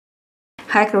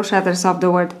Hi crocheters of the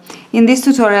world. In this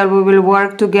tutorial we will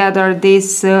work together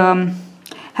this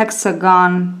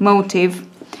hexagon motif.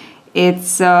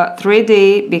 It's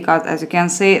 3D because, as you can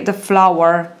see, the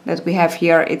flower that we have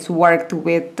here, it's worked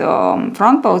with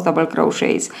front post double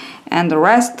crochets, and the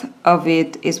rest of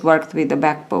it is worked with the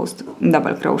back post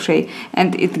double crochet,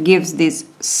 and it gives this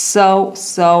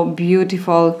so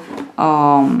beautiful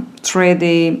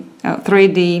 3D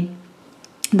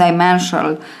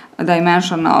dimensional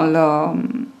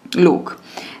look.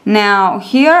 Now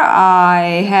here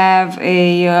I have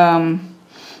a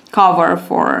cover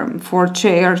for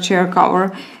chair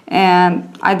cover,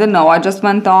 and I don't know, I just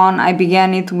went on, I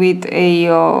began it with a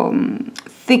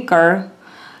thicker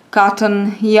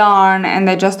cotton yarn, and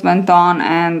I just went on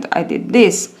and I did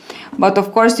this. But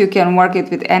of course you can work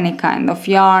it with any kind of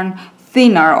yarn,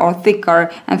 thinner or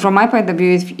thicker, and from my point of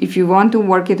view, if you want to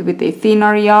work it with a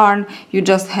thinner yarn, you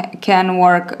just can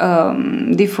work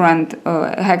different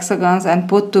hexagons and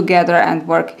put together and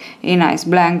work a nice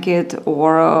blanket,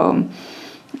 or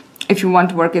if you want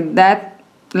to work it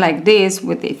like this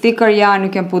with a thicker yarn, you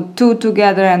can put two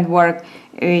together and work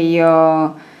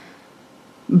a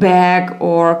bag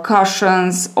or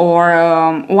cushions,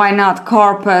 or why not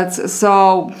carpets.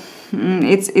 So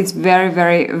it's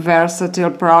very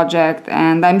versatile project,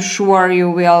 and I'm sure you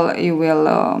will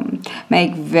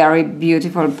make very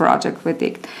beautiful project with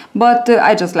it. But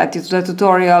I just led you to the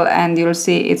tutorial, and you'll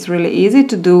see it's really easy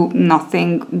to do,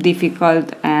 nothing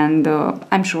difficult, and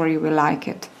I'm sure you will like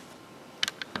it.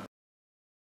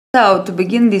 So to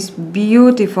begin this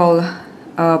beautiful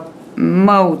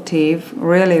motif,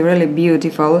 really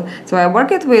beautiful, so I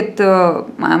work it with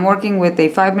I'm working with a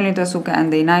 5mm hook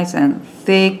and a nice and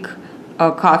thick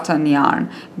cotton yarn,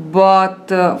 but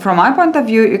from my point of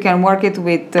view you can work it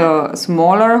with a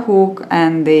smaller hook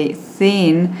and a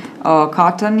thin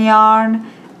cotton yarn,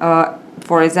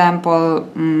 for example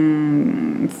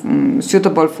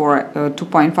suitable for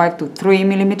 2.5 to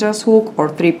 3mm hook or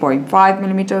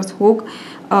 3.5mm hook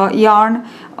yarn.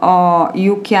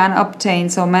 You can obtain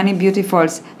so many beautiful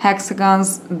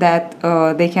hexagons that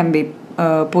they can be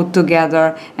put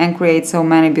together and create so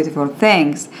many beautiful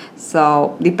things.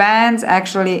 So depends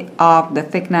actually of the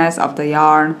thickness of the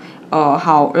yarn,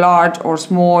 how large or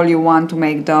small you want to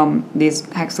make them, these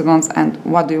hexagons, and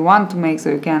what do you want to make.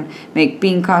 So you can make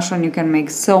pin cushion, you can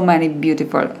make so many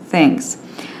beautiful things.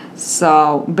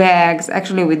 So bags,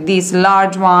 actually with this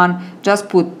large one, just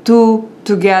put two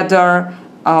together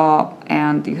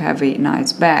and you have a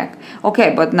nice bag.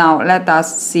 Okay, but now let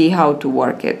us see how to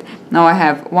work it. Now I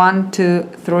have 1, 2,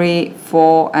 3,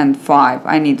 4 and 5.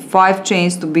 I need 5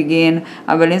 chains to begin.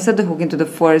 I will insert the hook into the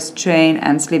first chain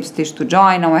and slip stitch to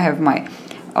join. Now I have my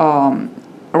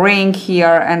ring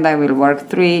here, and I will work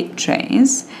 3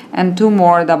 chains and 2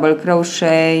 more double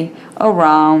crochet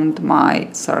around my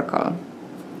circle.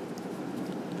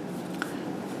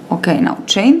 Okay, now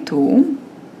chain 2.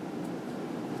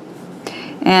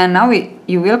 And now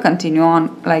you will continue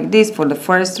on like this. For the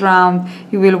first round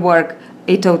you will work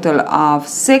a total of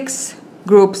 6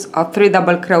 groups of 3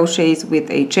 double crochets with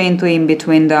a chain 2 in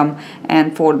between them,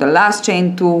 and for the last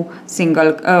chain 2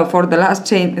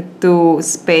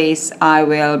 space I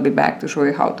will be back to show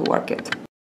you how to work it.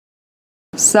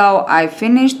 So I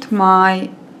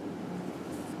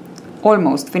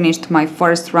almost finished my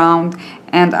first round,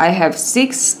 and I have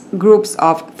 6 groups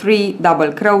of 3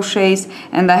 double crochets,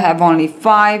 and I have only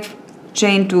 5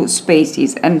 chain 2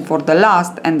 spaces, and for the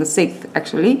last and the 6th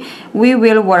actually we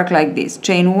will work like this: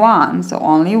 chain 1, so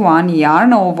only 1,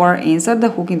 yarn over, insert the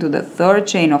hook into the 3rd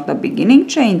chain of the beginning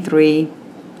chain 3,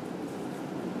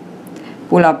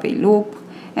 pull up a loop,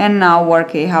 and now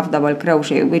work a half double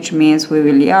crochet, which means we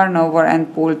will yarn over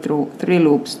and pull through 3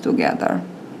 loops together.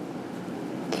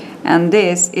 And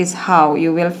this is how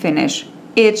you will finish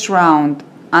each round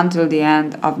until the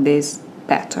end of this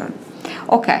pattern.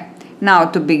 Okay, now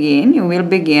to begin, you will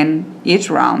begin each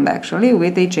round actually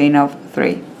with a chain of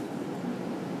 3.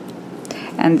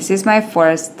 And this is my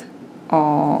first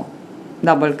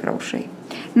double crochet.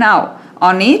 Now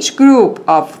on each group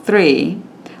of 3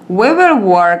 we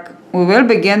will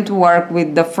begin to work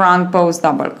with the front post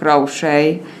double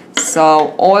crochet.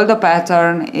 So all the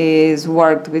pattern is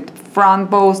worked with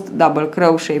front post double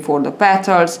crochet for the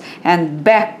petals, and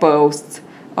back post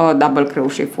double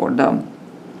crochet for the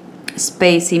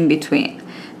space in between.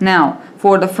 Now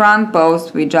for the front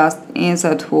post we just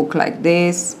insert hook like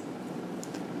this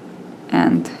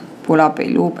and pull up a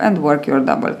loop and work your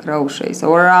double crochet,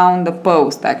 so around the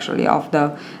post actually of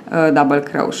the double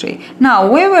crochet.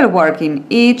 Now we will work in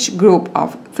each group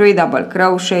of 3 double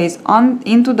crochets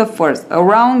into the first,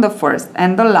 around the first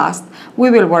and the last we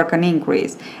will work an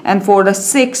increase, and for the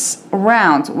 6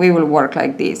 rounds we will work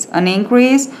like this, an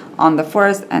increase on the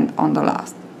first and on the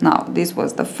last. Now this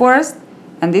was the first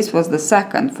and this was the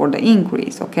second for the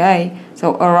increase, okay?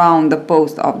 So around the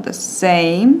post of the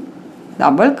same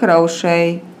double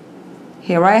crochet,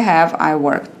 here I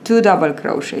work 2 double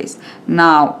crochets.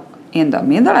 Now in the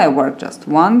middle I work just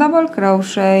 1 double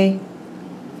crochet,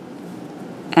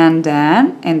 and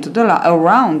then into the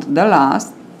around the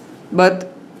last,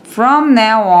 but from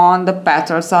now on the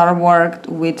petals are worked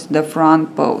with the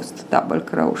front post double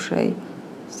crochet,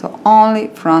 so only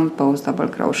front post double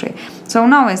crochet. So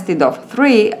now instead of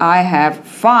 3 I have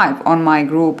 5 on my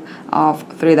group of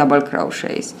 3 double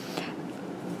crochets.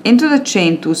 Into the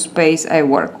chain 2 space I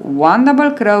work 1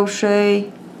 double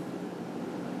crochet,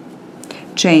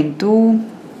 chain 2,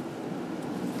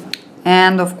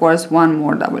 and of course 1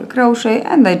 more double crochet,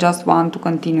 and I just want to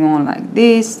continue on like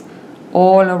this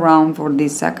all around for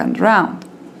this second round.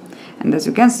 And as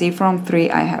you can see, from 3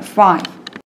 I have 5.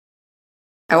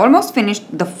 I almost finished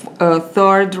the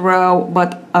third row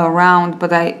but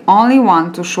I only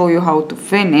want to show you how to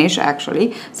finish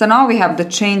actually. So now we have the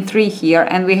chain 3 here,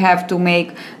 and we have to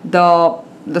make the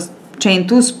chain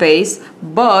 2 space,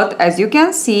 but as you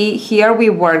can see here we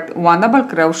worked 1 double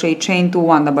crochet, chain 2,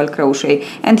 1 double crochet,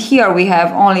 and here we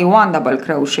have only 1 double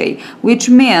crochet, which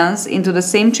means into the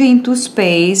same chain 2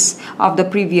 space of the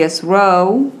previous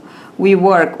row we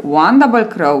work 1 double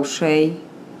crochet,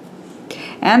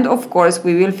 and of course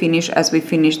we will finish as we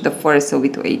finished the first, so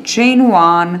with a chain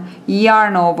 1,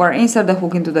 yarn over, insert the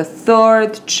hook into the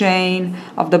third chain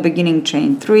of the beginning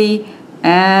chain 3,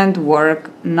 and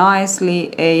work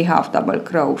nicely a half double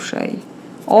crochet.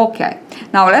 Okay,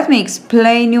 now let me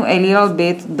explain you a little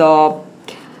bit the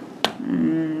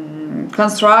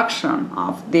construction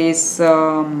of this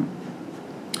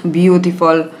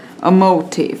beautiful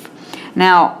motif.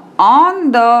 Now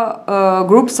on the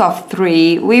groups of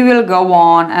 3 we will go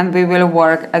on and we will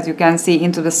work, as you can see,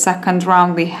 into the second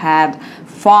round we had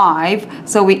 5,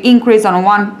 so we increase on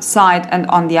one side and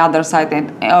on the other side,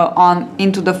 and on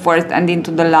into the first and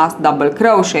into the last double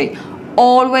crochet.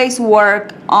 Always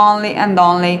work only and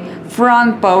only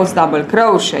front post double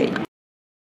crochet.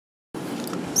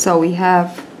 So we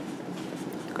have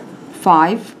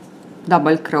 5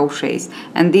 double crochets,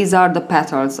 and these are the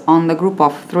petals on the group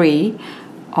of 3.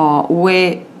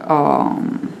 We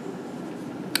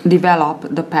develop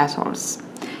the petals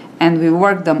and we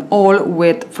work them all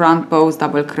with front post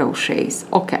double crochets.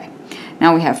 Okay,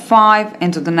 now we have 5,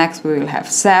 into the next we will have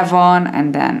 7,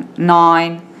 and then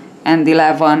 9 and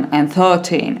 11 and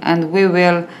 13, and we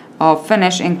will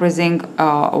finish increasing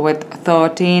with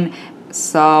 13,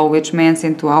 so which means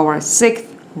into our 6th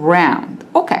round.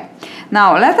 Okay,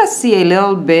 now let us see a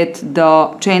little bit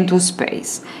the chain 2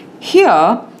 space.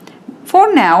 Here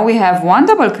for now we have 1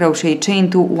 double crochet, chain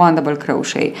 2, 1 double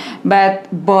crochet, but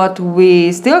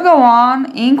we still go on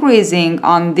increasing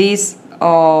on this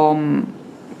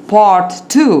part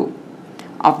 2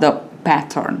 of the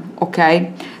pattern.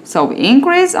 Okay, so we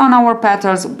increase on our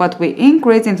petals, but we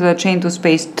increase into the chain 2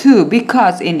 space 2,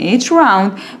 because in each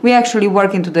round we actually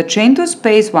work into the chain 2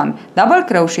 space 1 double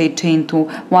crochet, chain 2,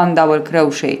 1 double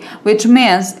crochet, which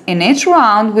means in each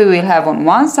round we will have on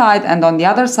one side and on the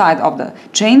other side of the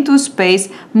chain 2 space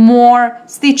more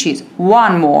stitches,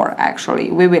 1 more actually,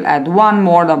 we will add 1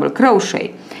 more double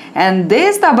crochet, and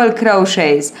these double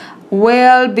crochets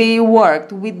will be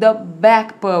worked with the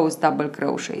back post double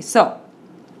crochet. So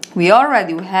we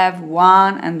already have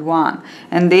 1 and 1,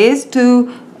 and these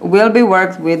 2 will be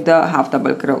worked with the half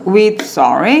double crochet, with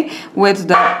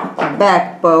the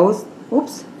back post,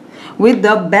 with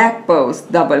the back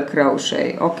post double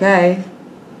crochet. Okay,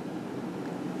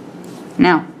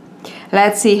 now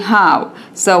let's see how.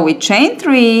 So we chain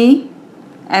 3,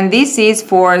 and this is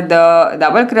for the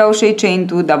double crochet, chain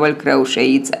 2, double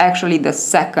crochet. It's actually the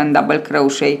second double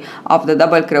crochet of the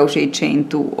double crochet, chain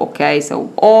 2. Okay,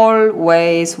 so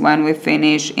always when we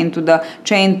finish into the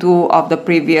chain 2 of the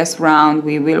previous round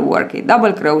we will work a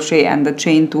double crochet and the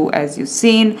chain 2 as you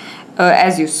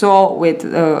saw, with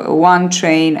 1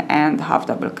 chain and half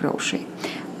double crochet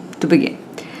to begin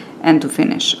and to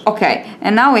finish. Okay,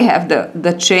 and now we have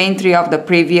the chain 3 of the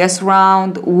previous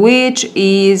round, which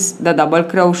is the double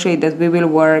crochet that we will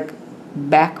work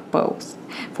back post.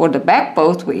 For the back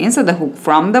post we insert the hook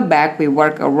from the back, we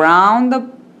work around the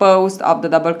post of the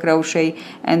double crochet,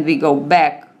 and we go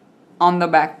back on the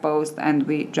back post, and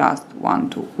we just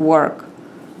want to work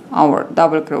our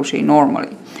double crochet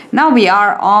normally. Now we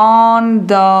are on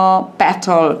the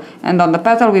petal, and on the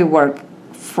petal we work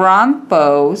front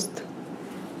post,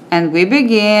 and we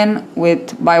begin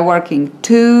by working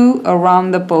 2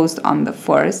 around the post on the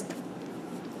first,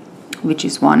 which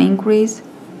is 1 increase.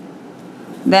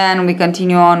 Then we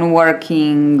continue on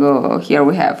working, here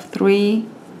we have 3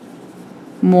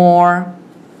 more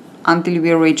until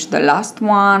we reach the last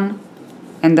one,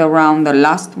 and around the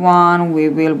last one we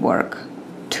will work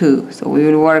 2. So we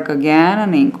will work again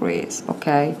and increase,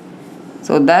 okay?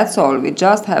 So that's all. We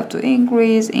just have to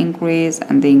increase, increase,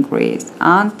 and increase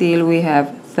until we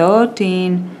have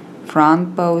 13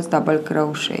 front post double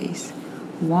crochets.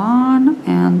 1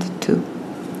 and 2.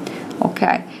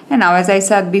 Okay, and now as I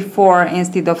said before,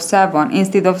 instead of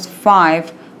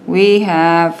 5, we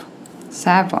have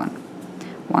 7.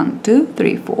 1, 2,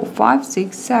 3, 4, 5,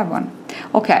 6, 7.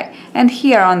 Okay, and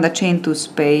here on the chain 2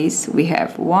 space we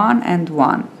have 1 and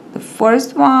 1. The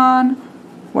first one,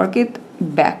 work it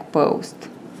back post.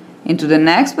 Into the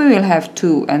next we will have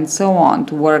 2, and so on,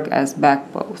 to work as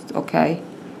back post. Okay,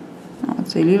 now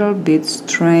it's a little bit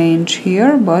strange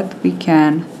here, but we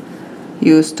can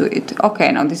use to it.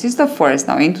 Okay, now this is the first.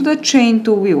 Now into the chain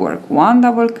 2 we work 1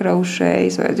 double crochet.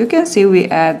 So as you can see, we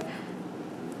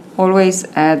always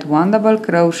add 1 double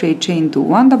crochet, chain 2,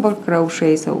 1 double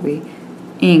crochet, so we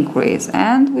increase,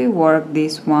 and we work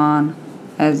this one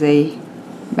as a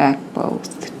back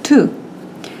post 2,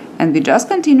 and we just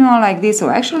continue on like this. So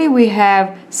actually we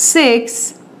have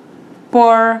 6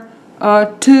 per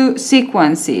 2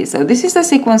 sequences. So this is the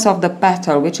sequence of the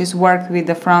petal, which is worked with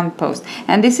the front post,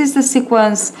 and this is the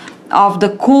sequence of the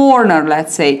corner,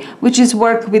 let's say, which is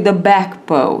worked with the back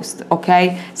post.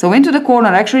 Okay, so into the corner,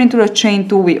 actually into the chain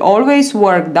 2, we always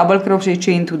work double crochet,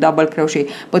 chain 2, double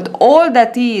crochet, but all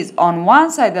that is on one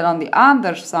side and on the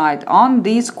other side, on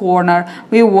this corner,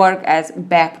 we work as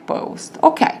back post.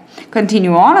 Okay,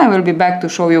 continue on. I will be back to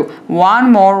show you one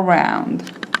more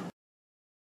round.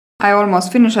 I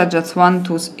almost finished. I just want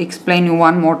to explain you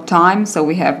one more time. So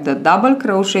we have the double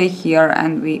crochet here,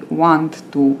 and we want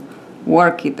to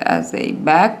work it as a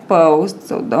back post,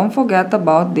 so don't forget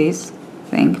about this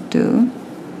thing too.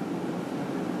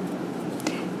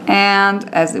 And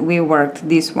as we worked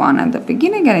this one at the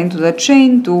beginning, and into the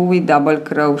chain 2 we double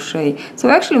crochet. So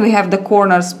actually we have the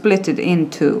corner split it in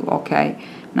 2. Okay,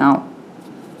 now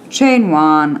chain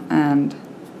 1 and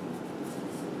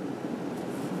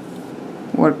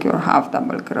work your half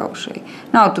double crochet.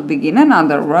 Now to begin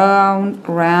another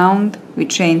round we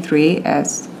chain 3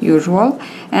 as usual,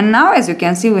 and now as you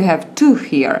can see we have 2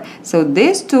 here, so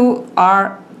these 2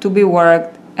 are to be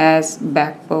worked as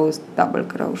back post double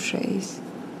crochets,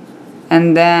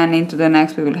 and then into the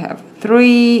next we will have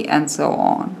 3 and so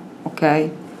on.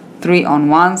 Okay, 3 on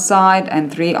one side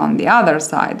and 3 on the other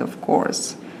side, of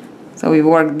course. So we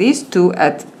work these 2,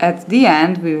 at the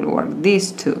end we will work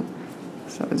these 2.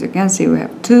 So as you can see we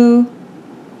have 2,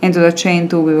 into the chain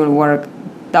 2 we will work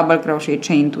double crochet,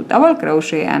 chain 2, double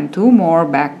crochet, and 2 more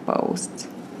back posts.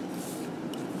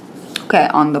 Okay,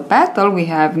 on the petal we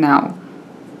have now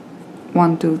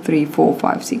 1, 2, 3, 4,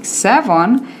 5, 6,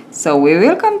 7. So we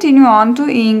will continue on to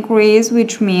increase,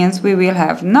 which means we will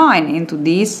have 9 into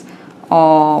this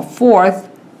 4th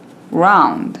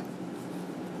round.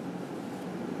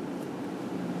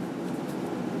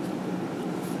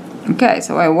 Okay,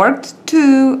 so I worked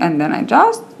 2, and then I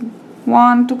just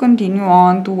want to continue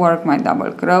on to work my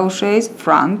double crochets,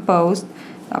 front post,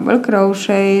 double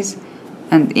crochets,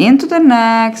 and into the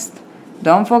next.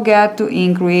 Don't forget to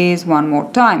increase one more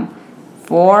time.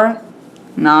 4,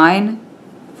 9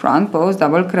 front post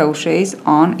double crochets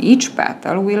on each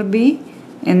petal will be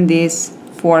in this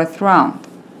 4th round.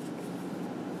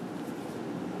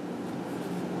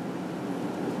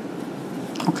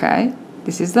 Okay,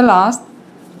 this is the last.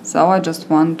 So I just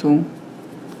want to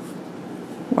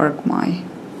work my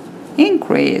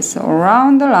increase. So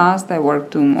around the last I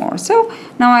work 2 more. So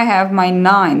now I have my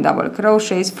 9 double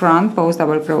crochets, front post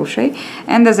double crochet,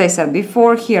 and as I said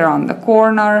before, here on the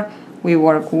corner we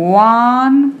work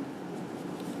 1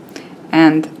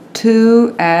 and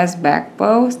 2 as back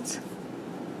posts,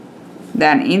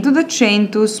 then into the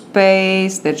chain 2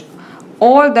 space. That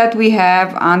all that we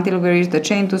have until we reach the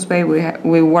chain 2 space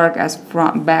we work as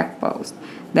front back post.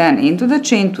 Then into the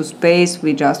chain 2 space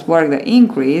we just work the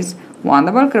increase, 1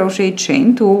 double crochet,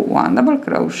 chain 2, 1 double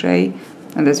crochet,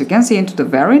 and as you can see into the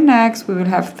very next we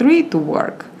will have 3 to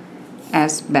work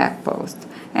as back post,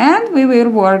 and we will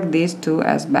work these 2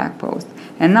 as back post.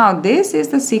 And now this is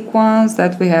the sequence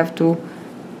that we have to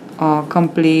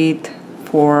complete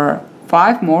for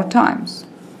 5 more times.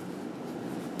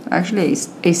 actually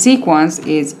a sequence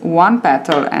is one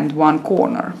petal and one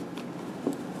corner.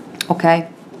 Okay.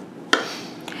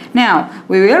 Now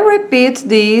we will repeat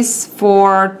this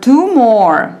for 2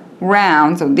 more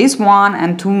rounds, so this one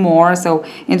and 2 more. So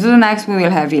into the next we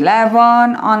will have 11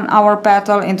 on our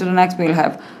petal, into the next we will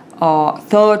have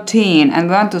 13, and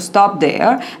we want to stop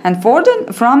there, and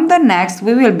from the next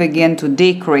we will begin to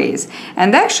decrease.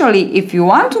 And actually, if you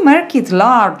want to make it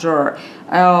larger,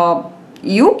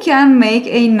 you can make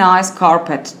a nice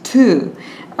carpet too.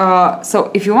 So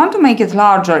if you want to make it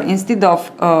larger, instead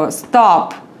of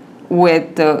stop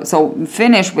with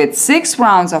finish with 6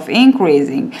 rounds of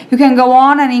increasing, you can go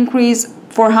on and increase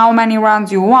for how many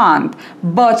rounds you want,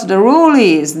 but the rule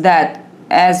is that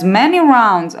as many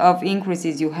rounds of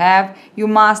increases you have, you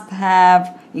must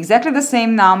have exactly the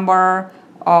same number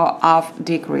of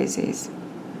decreases.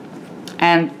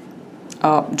 And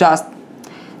just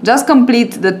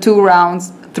complete the 2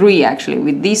 rounds, 3 actually,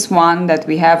 with this one that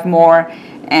we have more.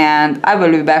 And I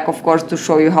will be back, of course, to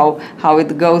show you how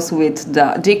it goes with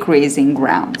the decreasing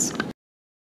rounds.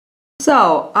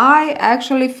 So I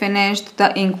actually finished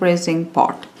the increasing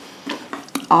part.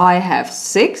 I have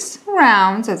 6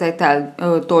 rounds, as I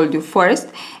told you first,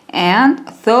 and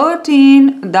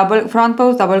 13 front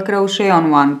post double crochet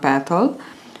on one petal,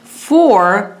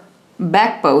 4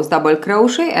 back post double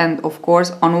crochet, and of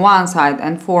course on one side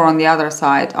and 4 on the other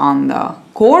side on the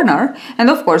corner, and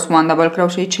of course 1 double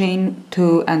crochet chain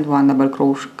 2 and 1 double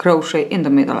crochet in the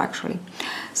middle actually.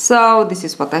 So this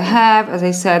is what I have. As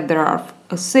I said, there are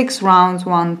 6 rounds,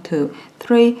 1 2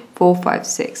 3 4 5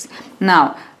 6.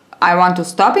 Now I want to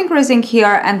stop increasing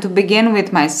here and to begin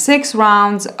with my 6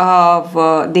 rounds of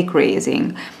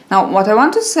decreasing. Now what I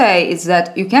want to say is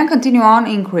that you can continue on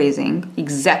increasing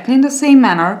exactly in the same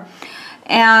manner,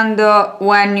 and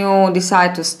when you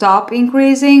decide to stop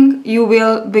increasing, you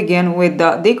will begin with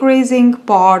the decreasing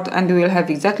part, and you will have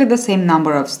exactly the same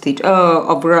number of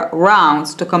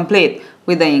rounds to complete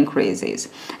with the increases.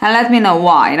 And let me know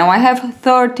why. Now I have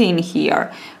 13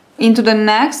 here. Into the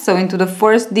next, so into the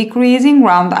first decreasing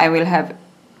round, I will have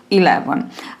 11.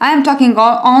 I am talking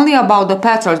only about the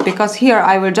petals, because here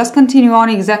I will just continue on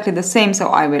exactly the same. So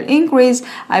I will increase,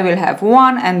 I will have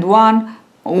 1 and 1,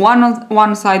 1 on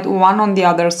one side, 1 on the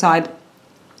other side,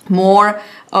 more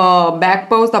back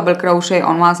post double crochet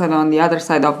on one side, on the other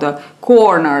side of the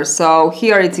corner. So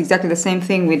here it's exactly the same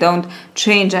thing, we don't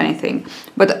change anything,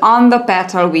 but on the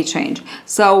petal we change.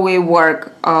 So we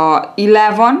work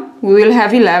 11, we will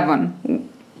have 11,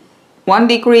 1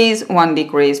 decrease, 1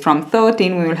 decrease. From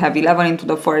 13 we will have 11 into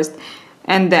the first,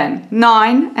 and then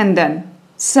 9, and then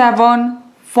 7,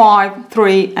 5,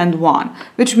 3 and 1,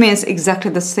 which means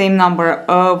exactly the same number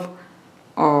of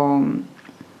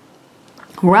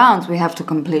rounds we have to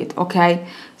complete. Okay,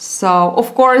 so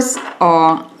of course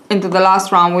into the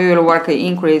last round we will work an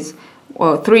increase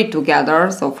 3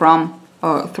 together. So from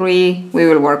 3 we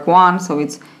will work 1, so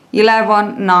it's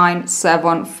 11, 9,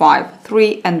 7, 5,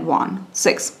 3 and 1,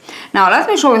 6. Now let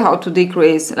me show you how to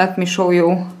decrease. Let me show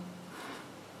you,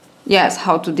 yes,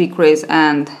 how to decrease,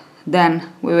 and then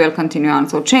we will continue on.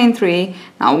 So chain 3,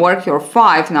 now work your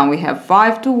 5. Now we have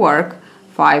 5 to work,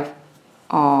 5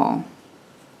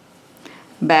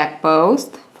 back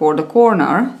post for the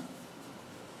corner.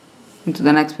 Into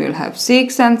the next we will have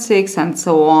 6 and 6 and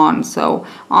so on. So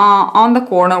on the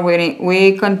corner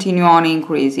we continue on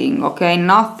increasing. Okay,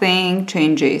 nothing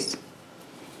changes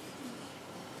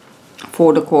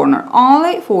for the corner,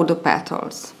 only for the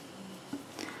petals.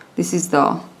 This is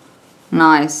the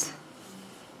nice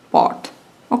part.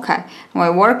 Okay, now I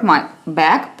work my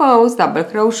back post double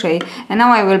crochet, and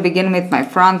now I will begin with my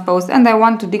front post, and I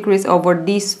want to decrease over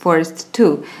these first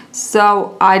 2.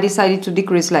 So I decided to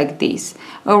decrease like this.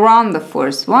 Around the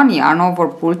first one, yarn over,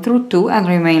 pull through 2 and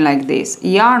remain like this.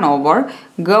 Yarn over,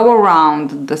 go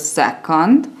around the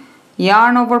second,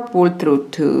 yarn over, pull through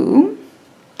 2.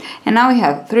 And now we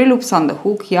have 3 loops on the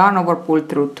hook, yarn over, pull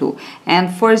through 2,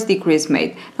 and first decrease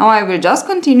made. Now I will just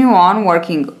continue on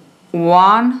working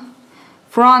 1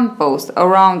 front post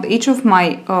around each of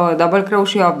my double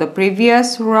crochet of the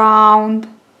previous round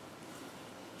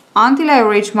until I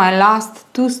reach my last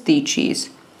 2 stitches,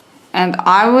 and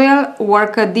I will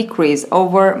work a decrease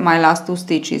over my last 2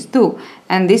 stitches too,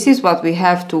 and this is what we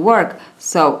have to work.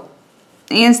 So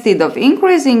instead of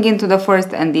increasing into the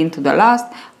first and into the last,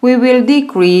 we will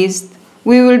decrease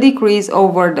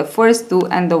over the first 2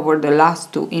 and over the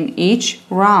last 2 in each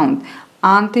round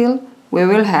until we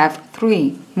will have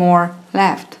 3 more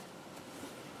left.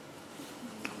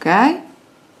 Okay,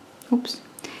 oops,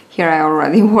 here I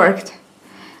already worked.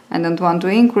 I don't want to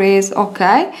increase.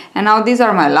 Okay, and now these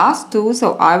are my last 2,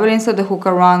 so I will insert the hook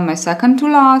around my second to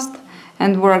last,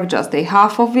 and work just a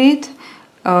half of it.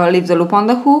 Leave the loop on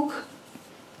the hook,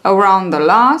 around the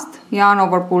last, yarn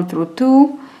over, pull through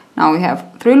 2. Now we have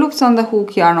 3 loops on the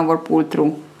hook, yarn over, pull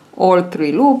through all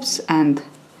 3 loops, and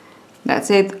that's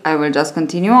it. I will just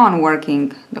continue on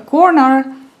working the corner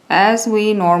as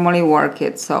we normally work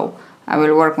it. So I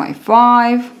will work my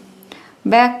 5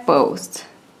 back posts,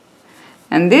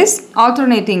 and this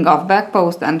alternating of back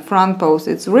post and front post,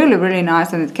 it's really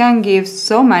nice, and it can give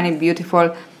so many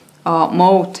beautiful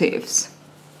motifs.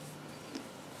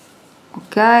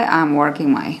 Okay, I'm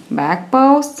working my back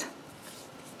post.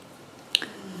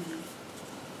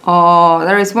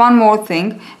 There is one more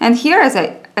thing, and here,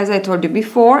 as I told you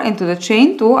before, into the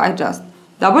chain 2 I just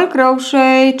double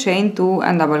crochet, chain 2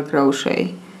 and double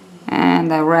crochet,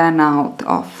 and I ran out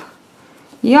of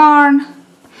yarn.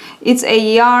 It's a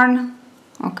yarn,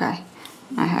 okay,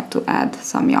 I have to add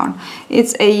some yarn.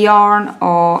 It's a yarn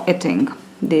eating,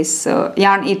 this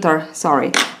yarn eater,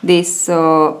 sorry, this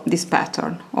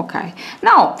pattern. Okay,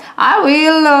 now I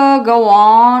will go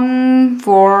on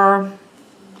for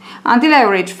until I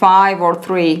reach 5 or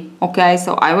 3. Okay,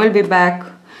 so I will be back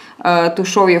to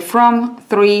show you from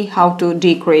 3 how to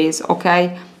decrease.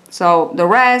 Okay, so the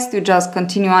rest you just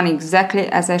continue on exactly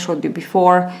as I showed you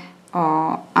before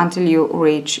until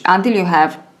you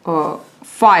have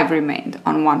 5 remained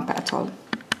on one petal.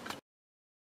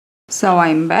 So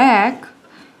I'm back.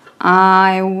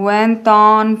 I went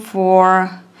on for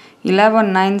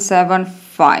 11, 9, 7,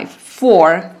 5,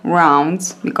 4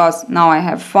 rounds, because now I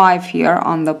have 5 here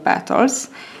on the petals,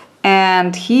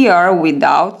 and here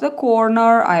without the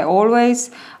corner I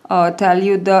always tell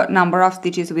you the number of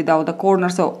stitches without the corner,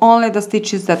 so only the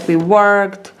stitches that we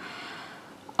worked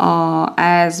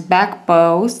as back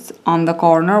posts on the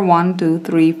corner, 1, 2,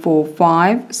 3, 4,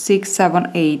 5, 6,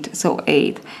 7, 8, so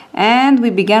 8, and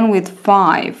we began with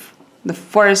 5. The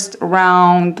first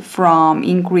round from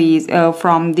increase of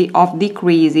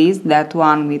decreases, that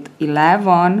one with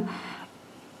 11.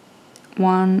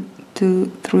 1, 2,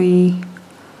 3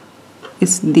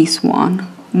 is this one.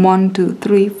 1, 2,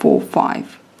 3, 4,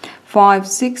 5. 5,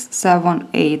 6, 7,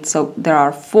 8. So there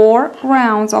are 4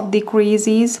 rounds of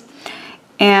decreases,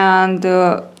 and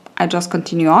I just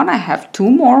continue on. I have 2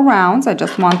 more rounds. I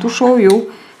just want to show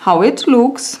you how it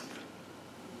looks.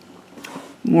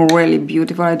 Really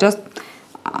beautiful.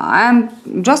 I'm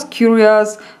just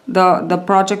curious the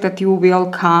project that you will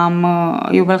come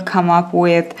up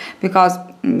with, because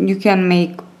you can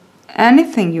make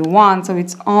anything you want, so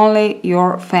it's only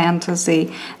your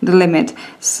fantasy the limit.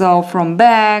 So from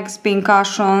bags, pin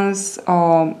cushions,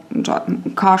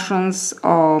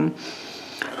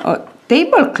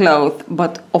 tablecloth,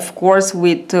 but of course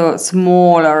with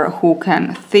smaller hook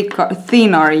and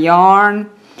thinner yarn,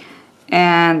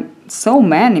 and so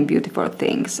many beautiful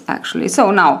things actually.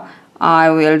 So now I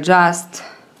will just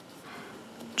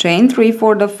chain 3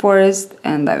 for the first,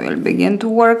 and I will begin to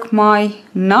work my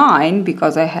 9,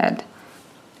 because I had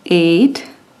 8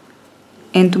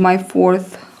 into my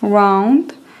 4th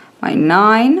round, my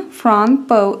 9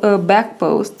 back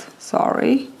post,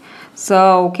 sorry.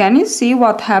 So can you see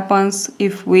what happens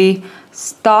if we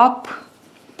stop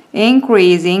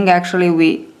increasing? Actually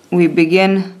we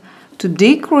begin to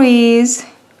decrease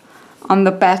on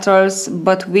the petals,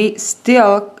 but we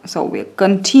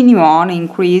continue on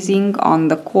increasing on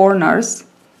the corners.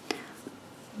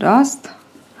 Just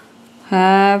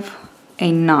have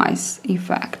a nice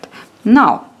effect.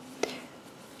 Now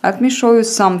let me show you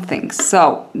something.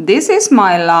 So this is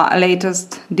my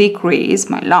last decrease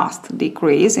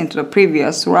into the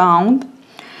previous round,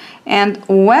 and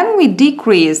when we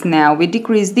decrease now, we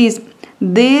decrease these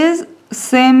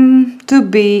seem to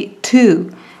be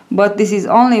 2, but this is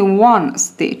only 1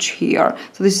 stitch here.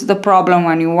 So this is the problem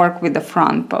when you work with the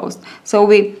front post. So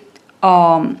we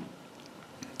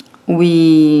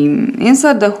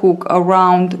insert the hook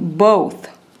around both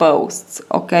posts,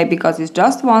 okay, because it's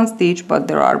just 1 stitch, but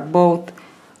there are both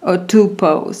 2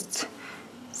 posts.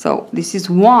 So this is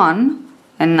 1,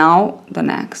 and now the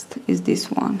next is this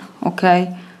one,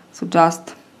 okay. So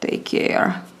just take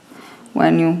care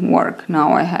when you work.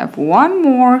 Now I have 1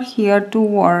 more here to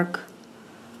work,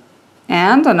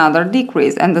 and another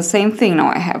decrease, and the same thing. Now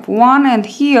I have 1, and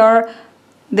here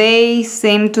they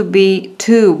seem to be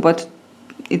 2, but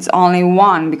it's only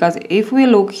 1, because if we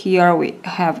look here we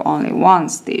have only 1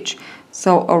 stitch.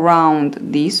 So around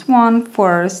this one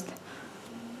first,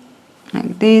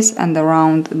 like this, and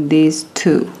around these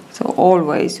 2. So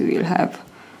always we will have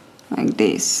like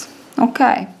this,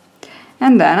 okay.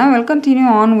 And then I will continue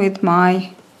on with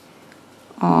my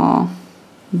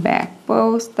back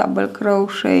post, double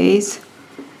crochets,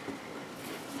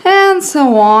 and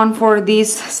so on for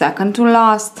this second to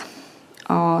last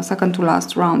second to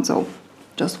last round. So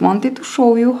just wanted to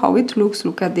show you how it looks.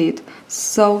 Look at it,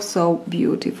 so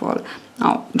beautiful.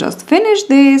 Now just finish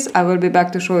this. I will be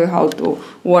back to show you how to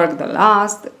work the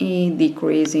last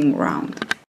decreasing round.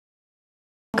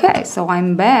 Okay, so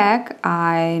I'm back.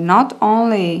 I not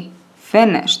only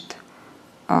finished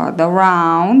the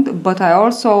round, but I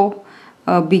also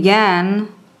began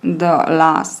the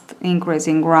last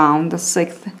increasing round, the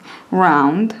 6th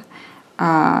round,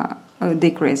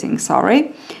 decreasing,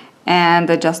 sorry, and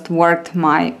I just worked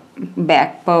my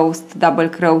back post double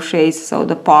crochets, so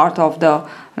the part of the,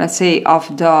 let's say, of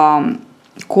the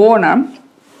corner,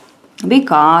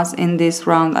 because in this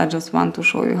round I just want to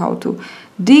show you how to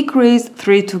decrease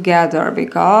 3 together,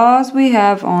 because we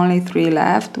have only 3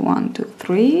 left. 1, 2,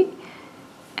 3,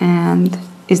 and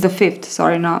is the 5th,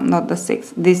 sorry, not the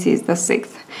 6th. This is the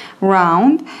 6th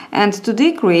round, and to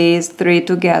decrease 3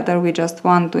 together we just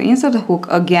want to insert the hook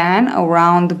again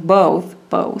around both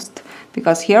posts,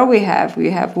 because here we have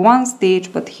 1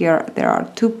 stitch, but here there are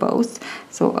 2 posts,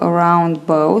 so around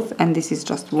both, and this is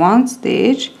just 1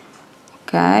 stitch.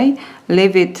 Okay,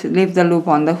 leave the loop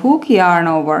on the hook, yarn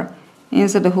over,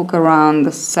 insert the hook around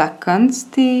the 2nd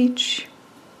stitch,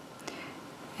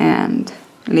 and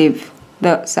leave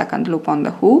the 2nd loop on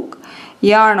the hook,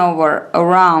 yarn over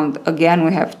around, again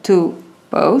we have 2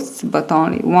 posts but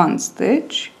only 1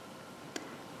 stitch,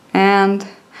 and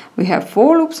we have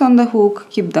 4 loops on the hook,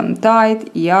 keep them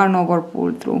tight, yarn over,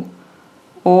 pull through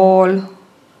all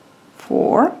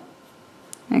 4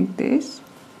 like this,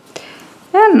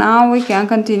 and now we can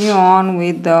continue on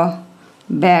with the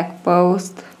back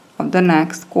post of the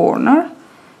next corner,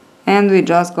 and we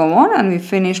just go on and we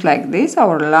finish like this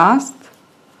our last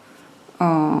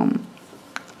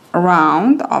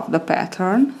round of the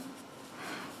pattern.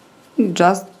 You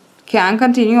just can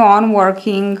continue on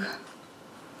working,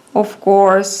 of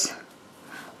course,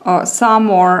 some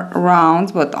more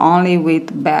rounds, but only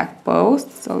with back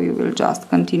posts. So you will just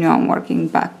continue on working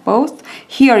back post.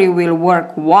 Here you will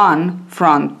work 1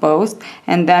 front post,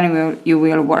 and then you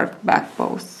will work back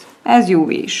posts as you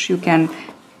wish. You can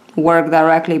work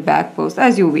directly back post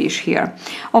as you wish here.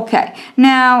 Okay,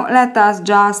 now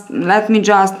let me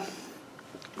just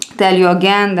tell you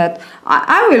again that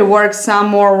I will work some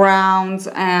more rounds,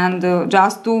 and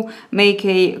just to make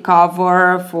a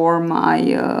cover for my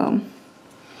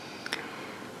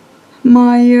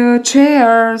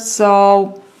chair.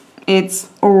 So it's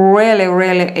really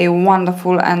a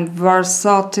wonderful and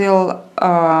versatile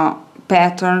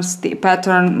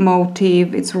pattern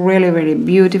motif. It's really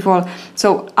beautiful.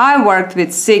 So I worked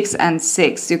with 6 and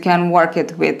 6. You can work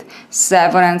it with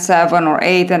 7 and 7 or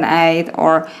 8 and 8,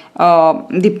 or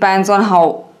depends on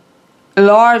how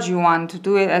large you want to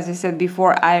do it. As I said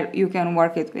before, you can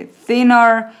work it with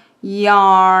thinner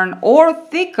yarn or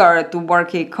thicker to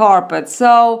work a carpet.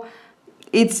 So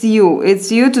it's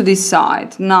you to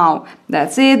decide. Now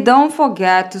that's it. Don't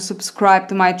forget to subscribe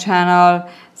to my channel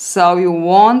so you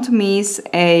won't miss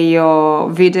a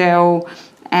video,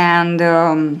 and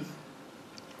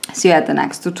see you at the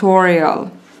next tutorial.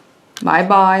 Bye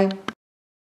bye.